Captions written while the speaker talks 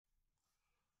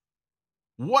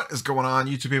What is going on,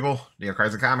 YouTube people? Neo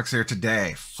Cards and Comics here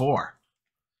today for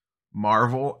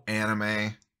Marvel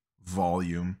Anime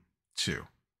Volume 2.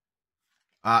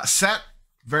 Set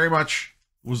very much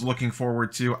was looking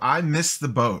forward to. I missed the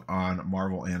boat on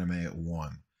Marvel Anime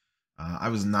 1. I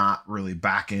was not really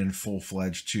back in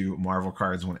full-fledged to Marvel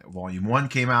cards when Volume 1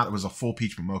 came out. It was a full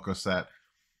Peach Momoko set.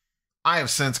 I have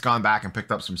since gone back and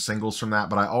picked up some singles from that,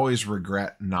 but I always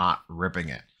regret not ripping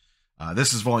it.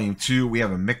 This is Volume 2. We have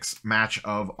a mixed match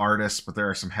of artists, but there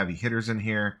are some heavy hitters in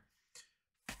here.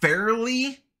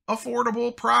 Fairly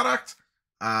affordable product.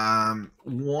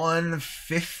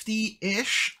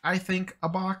 $150-ish, I think, a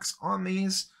box on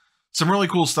these. Some really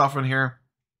cool stuff in here.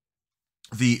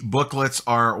 The booklets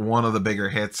are one of the bigger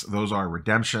hits. Those are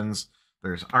redemptions.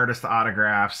 There's artist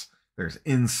autographs. There's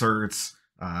inserts.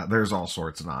 There's all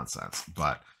sorts of nonsense.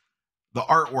 But the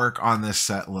artwork on this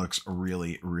set looks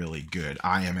really, really good.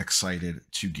 I am excited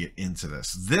to get into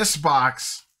this. This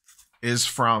box is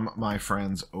from my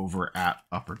friends over at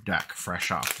Upper Deck, fresh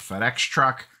off the FedEx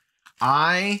truck.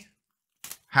 I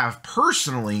have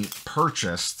personally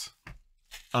purchased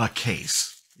a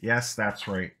case. Yes, that's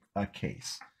right, a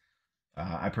case.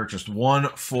 I purchased one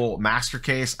full master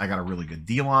case. I got a really good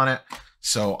deal on it,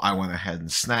 so I went ahead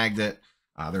and snagged it.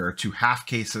 There are two half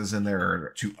cases in there,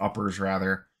 or two uppers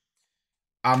rather.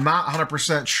 I'm not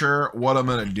 100% sure what I'm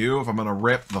going to do, if I'm going to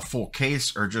rip the full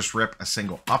case or just rip a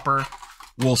single upper.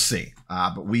 We'll see.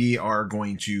 But we are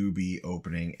going to be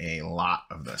opening a lot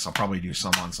of this. I'll probably do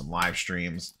some on some live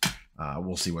streams.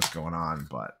 We'll see what's going on,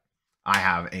 but I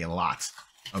have a lot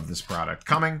of this product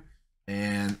coming,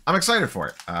 and I'm excited for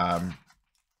it. I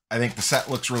think the set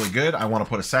looks really good. I want to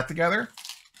put a set together.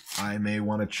 I may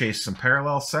want to chase some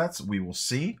parallel sets. We will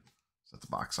see. Set the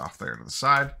box off there to the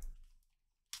side.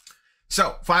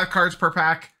 So, 5 cards per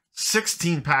pack,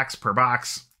 16 packs per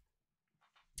box,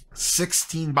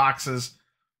 16 boxes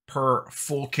per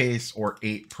full case, or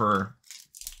 8 per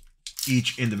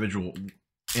each individual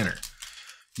inner.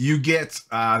 You get,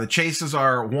 the chases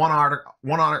are one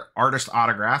artist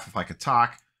autograph, if I could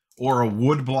talk, or a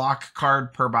woodblock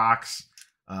card per box.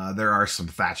 There are some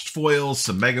thatched foils,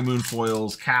 some Mega Moon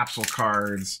foils, capsule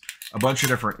cards, a bunch of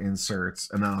different inserts,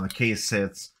 and then on the case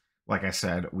hits, like I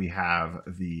said, we have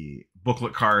the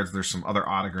booklet cards. There's some other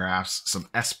autographs, some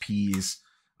SPs,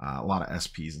 a lot of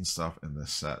SPs and stuff in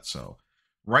this set. So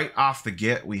right off the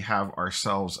get, we have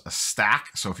ourselves a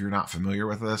stack. So if you're not familiar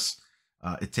with this,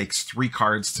 it takes 3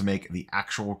 cards to make the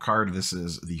actual card. This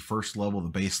is the first level, the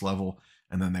base level,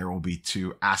 and then there will be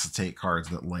 2 acetate cards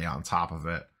that lay on top of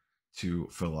it to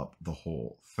fill up the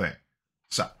whole thing.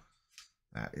 So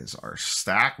that is our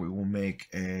stack. We will make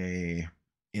a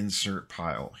insert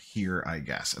pile here, I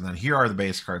guess. And then here are the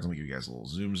base cards. Let me give you guys a little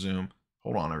zoom.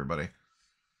 Hold on, everybody.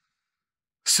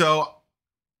 So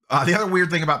the other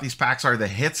weird thing about these packs are the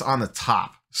hits on the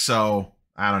top. So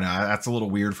I don't know. That's a little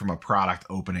weird from a product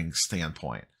opening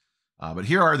standpoint. But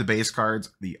here are the base cards.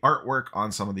 The artwork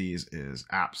on some of these is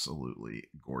absolutely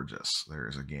gorgeous.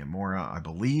 There's a Gamora. I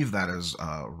believe that is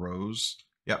Rose.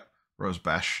 Yep, Rose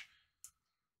Besh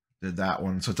did that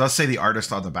one. So it does say the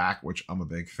artist on the back, which I'm a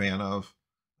big fan of.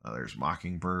 There's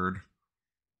Mockingbird.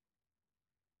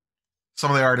 Some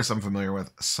of the artists I'm familiar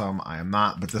with, some I am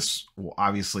not, but this will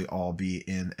obviously all be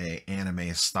in a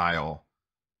anime style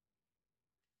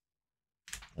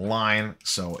line.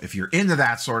 So if you're into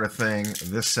that sort of thing,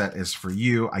 this set is for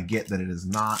you. I get that it is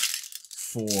not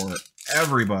for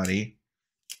everybody.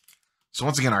 So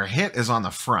once again, our hit is on the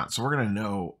front. So we're going to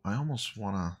know, I almost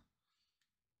want to,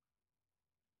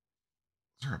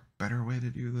 is there a better way to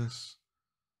do this?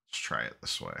 Let's try it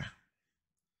this way. A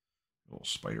little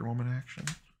Spider-Woman action.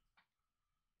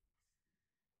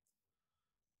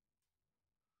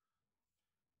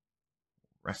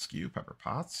 Rescue Pepper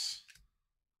Potts.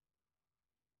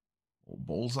 Little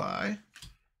Bullseye.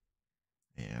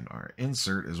 And our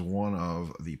insert is one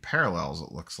of the parallels,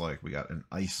 it looks like. We got an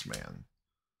Iceman.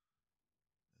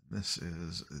 This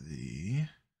is the... Does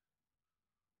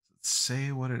it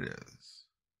say what it is?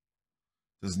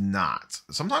 Does not.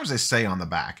 Sometimes they say on the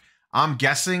back. I'm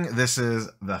guessing this is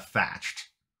the thatched.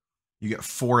 You get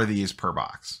 4 of these per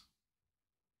box.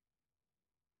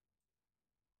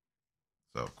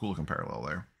 So cool looking parallel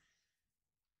there.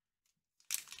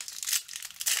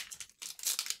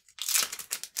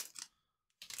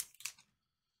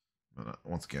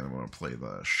 Once again, I'm going to play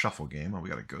the shuffle game. Oh, we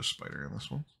got a Ghost Spider in this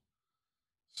one.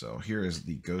 So here is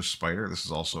the Ghost Spider. This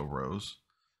is also Rose.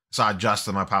 Saw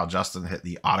Justin, my pal Justin, hit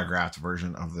the autographed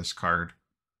version of this card.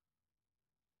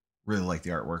 Really like the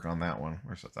artwork on that one.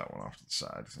 We'll set that one off to the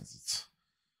side since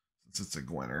it's a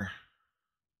Gwinner.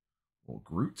 Little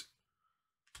Groot.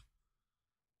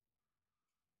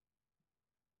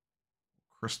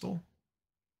 crystal.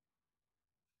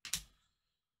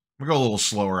 I'm going to go a little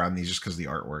slower on these just because the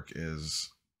artwork is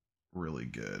really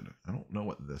good. I don't know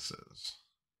what this is.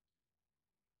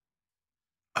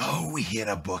 Oh, we hit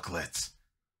a booklet.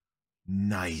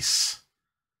 Nice.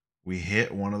 We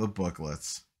hit one of the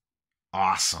booklets.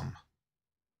 Awesome.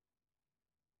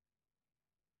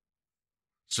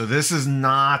 So this is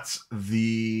not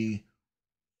the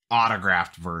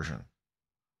autographed version.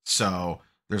 So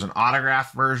there's an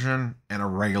autographed version and a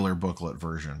regular booklet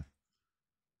version.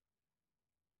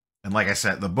 And like I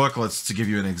said, the booklets, to give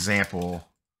you an example,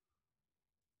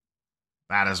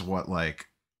 that is what like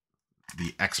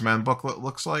the X-Men booklet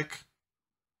looks like.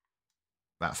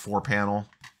 That 4-panel.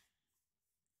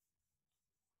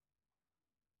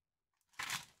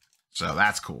 So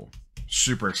that's cool.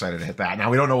 Super excited to hit that.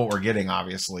 Now we don't know what we're getting,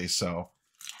 obviously, so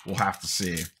we'll have to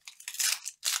see.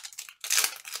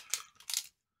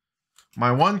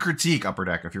 My one critique, Upper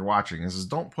Deck, if you're watching, is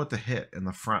don't put the hit in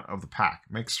the front of the pack.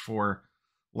 It makes for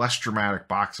less dramatic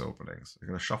box openings. You're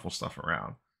going to shuffle stuff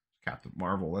around. Captain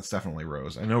Marvel, that's definitely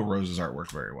Rose. I know Rose's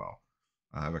artwork very well.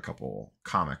 I have a couple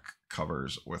comic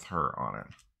covers with her on it.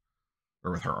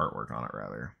 Or with her artwork on it,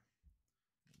 rather.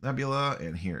 Nebula,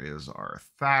 and here is our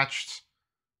Thatched.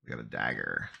 We got a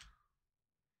dagger.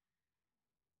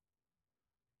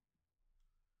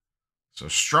 So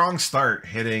strong start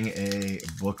hitting a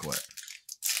booklet.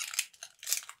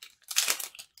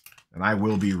 And I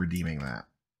will be redeeming that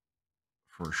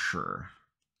for sure.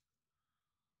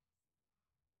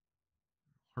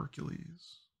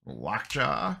 Hercules.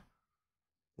 Lockjaw. A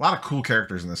lot of cool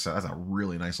characters in this set. That's a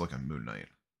really nice looking Moon Knight.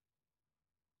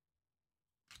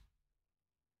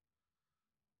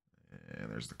 And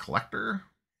there's the Collector.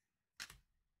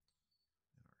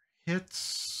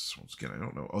 Hits. Once again, I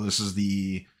don't know. Oh, this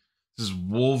is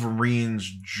Wolverine's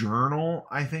Journal,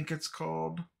 I think it's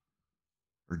called.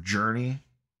 Or Journey.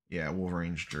 Yeah,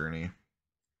 Wolverine's Journey.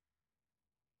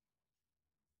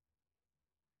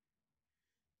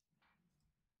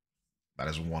 That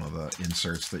is one of the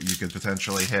inserts that you could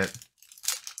potentially hit.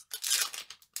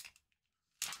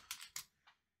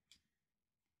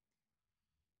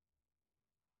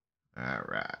 All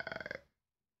right.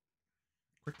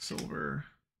 Quicksilver.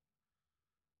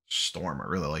 Storm. I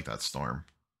really like that Storm.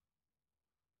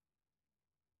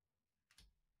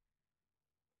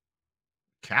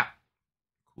 Cap.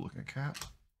 Cool looking Cap.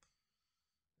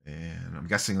 And I'm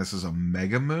guessing this is a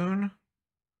Mega Moon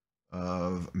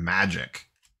of Magic.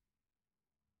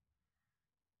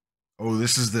 Oh,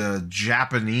 this is the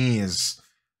Japanese.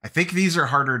 I think these are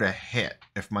harder to hit,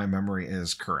 if my memory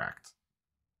is correct.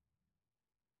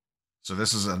 So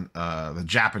this is the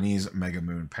Japanese Mega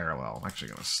Moon Parallel. I'm actually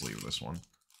going to sleeve this one.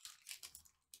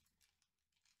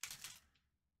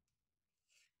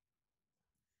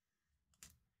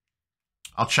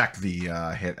 I'll check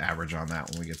the hit average on that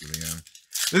when we get to the end.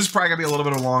 This is probably going to be a little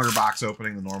bit of a longer box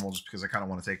opening than normal, just because I kind of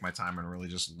want to take my time and really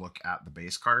just look at the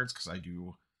base cards, because I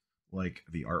do like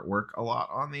the artwork a lot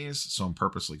on these, so I'm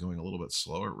purposely going a little bit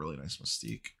slower. Really nice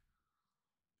Mystique.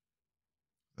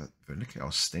 That Vindicator, oh,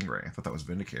 Stingray. I thought that was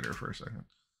Vindicator for a second.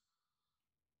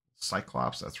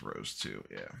 Cyclops, that's Rose too,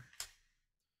 yeah.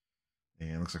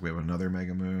 And looks like we have another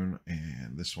Mega Moon,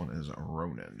 and this one is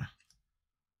Ronin.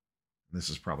 This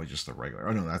is probably just the regular.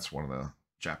 Oh no, that's one of the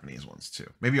Japanese ones too.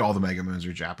 Maybe all the Mega Moons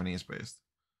are Japanese based.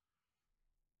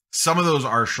 Some of those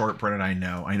are short printed, I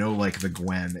know. I know like the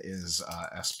Gwen is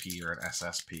SP or an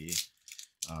SSP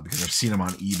because I've seen them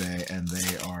on eBay and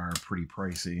they are pretty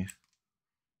pricey.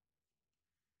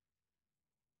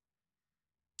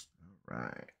 All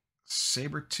right.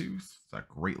 Sabretooth. That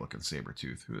great looking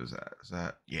Sabretooth. Who is that? Is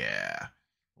that? Yeah.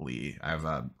 Lee. I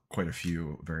have quite a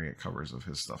few variant covers of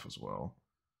his stuff as well.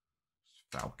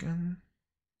 Falcon.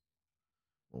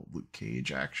 Old Luke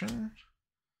Cage action.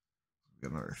 We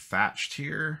got another Thatched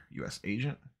here. U.S.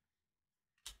 Agent.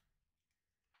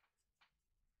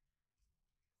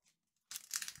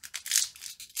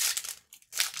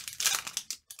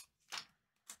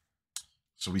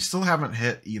 So we still haven't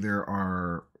hit either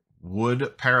our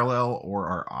Wood Parallel or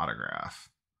our Autograph.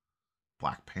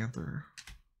 Black Panther.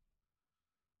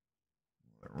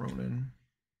 Ronin.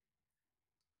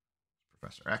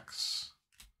 Professor X.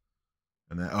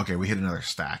 And then, okay, we hit another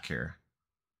stack here.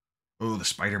 Oh, the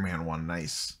Spider-Man one,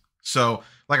 nice. So,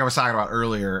 like I was talking about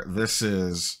earlier, this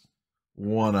is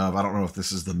one of, I don't know if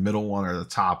this is the middle one or the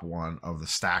top one of the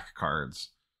stack cards.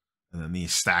 And then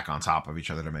these stack on top of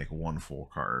each other to make one full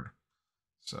card.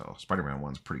 So, Spider-Man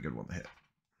one's a pretty good one to hit.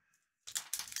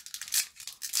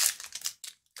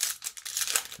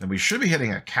 And we should be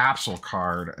hitting a capsule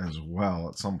card as well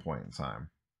at some point in time.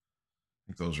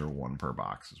 I think those are one per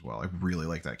box as well. I really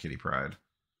like that Kitty Pryde.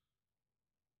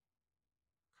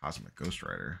 Cosmic Ghost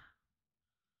Rider.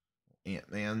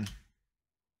 Ant-Man.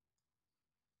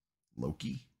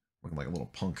 Loki. Looking like a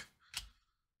little punk.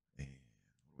 And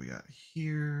what we got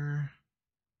here.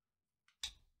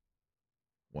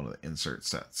 One of the insert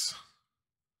sets.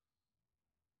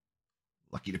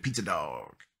 Lucky the Pizza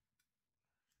Dog.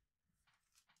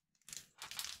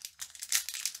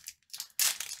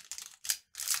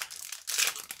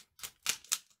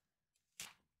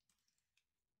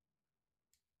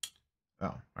 Oh,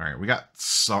 all right. We got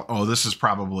some. Oh, this is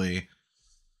probably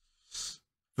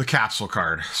the capsule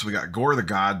card. So we got Gore the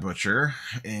God Butcher.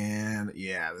 And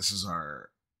yeah, this is our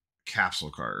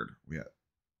capsule card. We got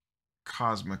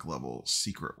Cosmic Level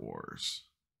Secret Wars.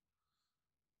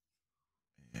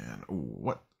 And ooh,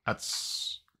 what?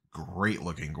 That's great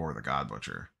looking Gore the God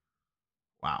Butcher.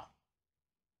 Wow.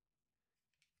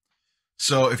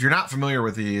 So if you're not familiar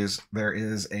with these, there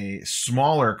is a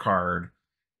smaller card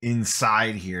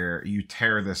inside here. You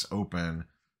tear this open,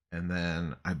 and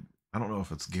then I don't know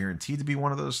if it's guaranteed to be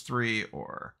one of those three,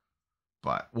 or,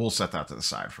 but we'll set that to the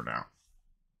side for now.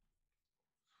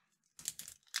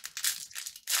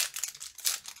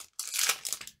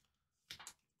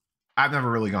 I've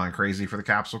never really gone crazy for the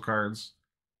capsule cards.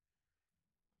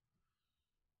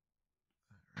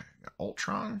 All right, got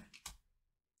Ultron.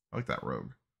 I like that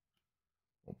Rogue.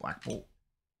 Little Black Bolt.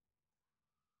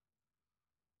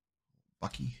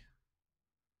 Bucky.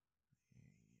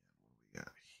 What we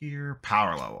got here?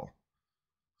 Power Level.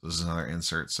 This is another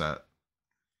insert set.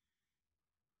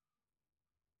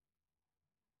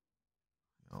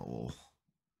 A little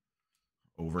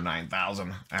over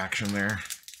 9,000 action there.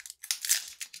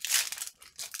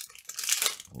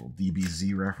 A little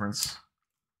DBZ reference.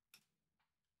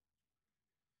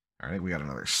 All right, we got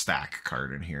another stack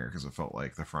card in here because it felt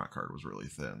like the front card was really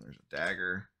thin. There's a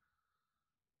Dagger.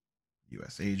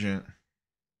 U.S. Agent.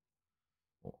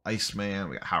 Little Iceman.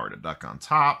 We got Howard the Duck on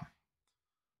top.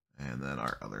 And then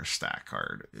our other stack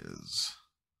card is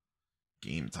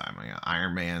Game Time. I got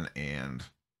Iron Man and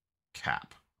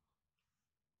Cap.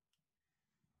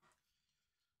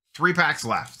 3 packs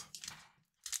left.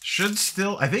 Should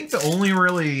still, I think the only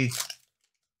really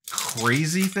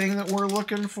crazy thing that we're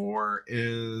looking for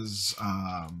is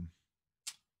a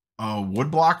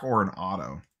woodblock or an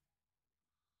auto.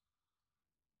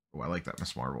 Oh, I like that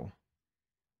Miss Marvel.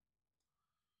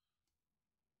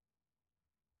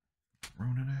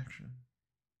 Ronin action.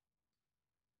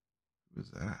 Who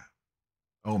is that?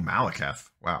 Oh, Malekith.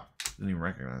 Wow. Didn't even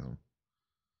recognize him.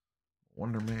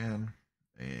 Wonder Man.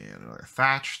 And another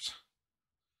Thatched.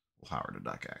 Howard the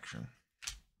Duck action.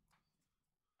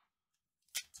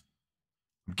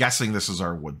 I'm guessing this is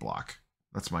our woodblock.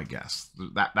 That's my guess.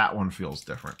 That one feels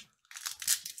different.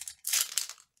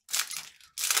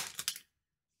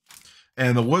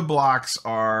 And the woodblocks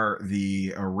are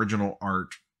the original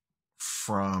art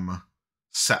from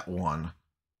set 1.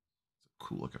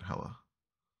 Cool looking hella.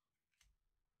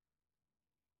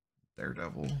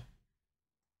 Daredevil.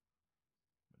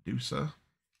 Medusa.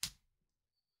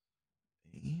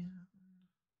 And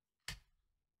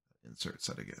insert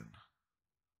set again.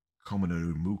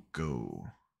 Komodo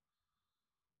Muko.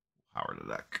 Howard the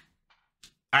Duck.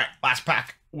 All right, last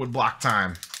pack. Woodblock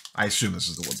time. I assume this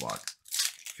is the woodblock.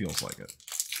 Feels like it.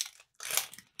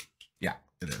 Yeah,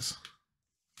 it is.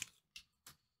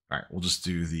 All right, we'll just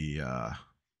do the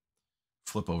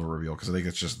flip over reveal because I think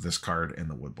it's just this card and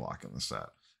the woodblock in the set.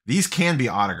 These can be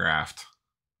autographed.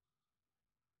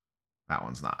 That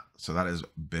one's not. So that is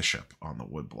Bishop on the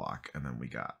woodblock. And then we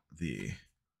got the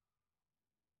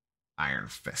Iron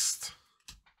Fist.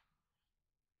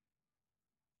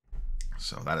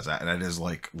 So that is that. And it is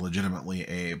like legitimately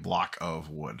a block of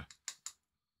wood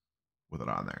with it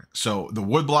on there. So the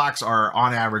wood blocks are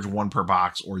on average 1 per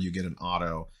box, or you get an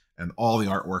auto. And all the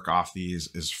artwork off these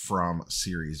is from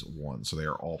Series 1. So they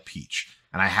are all peach.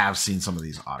 And I have seen some of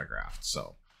these autographed.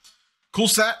 So cool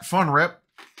set. Fun rip.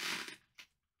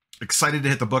 Excited to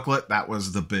hit the booklet. That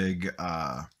was the big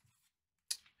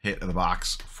hit of the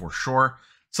box for sure.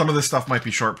 Some of this stuff might be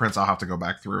short prints. I'll have to go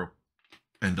back through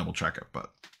and double check it.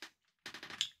 But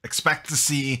expect to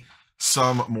see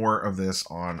some more of this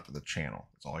on the channel.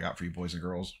 That's all I got for you boys and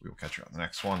girls. We will catch you on the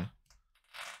next one.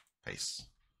 Peace.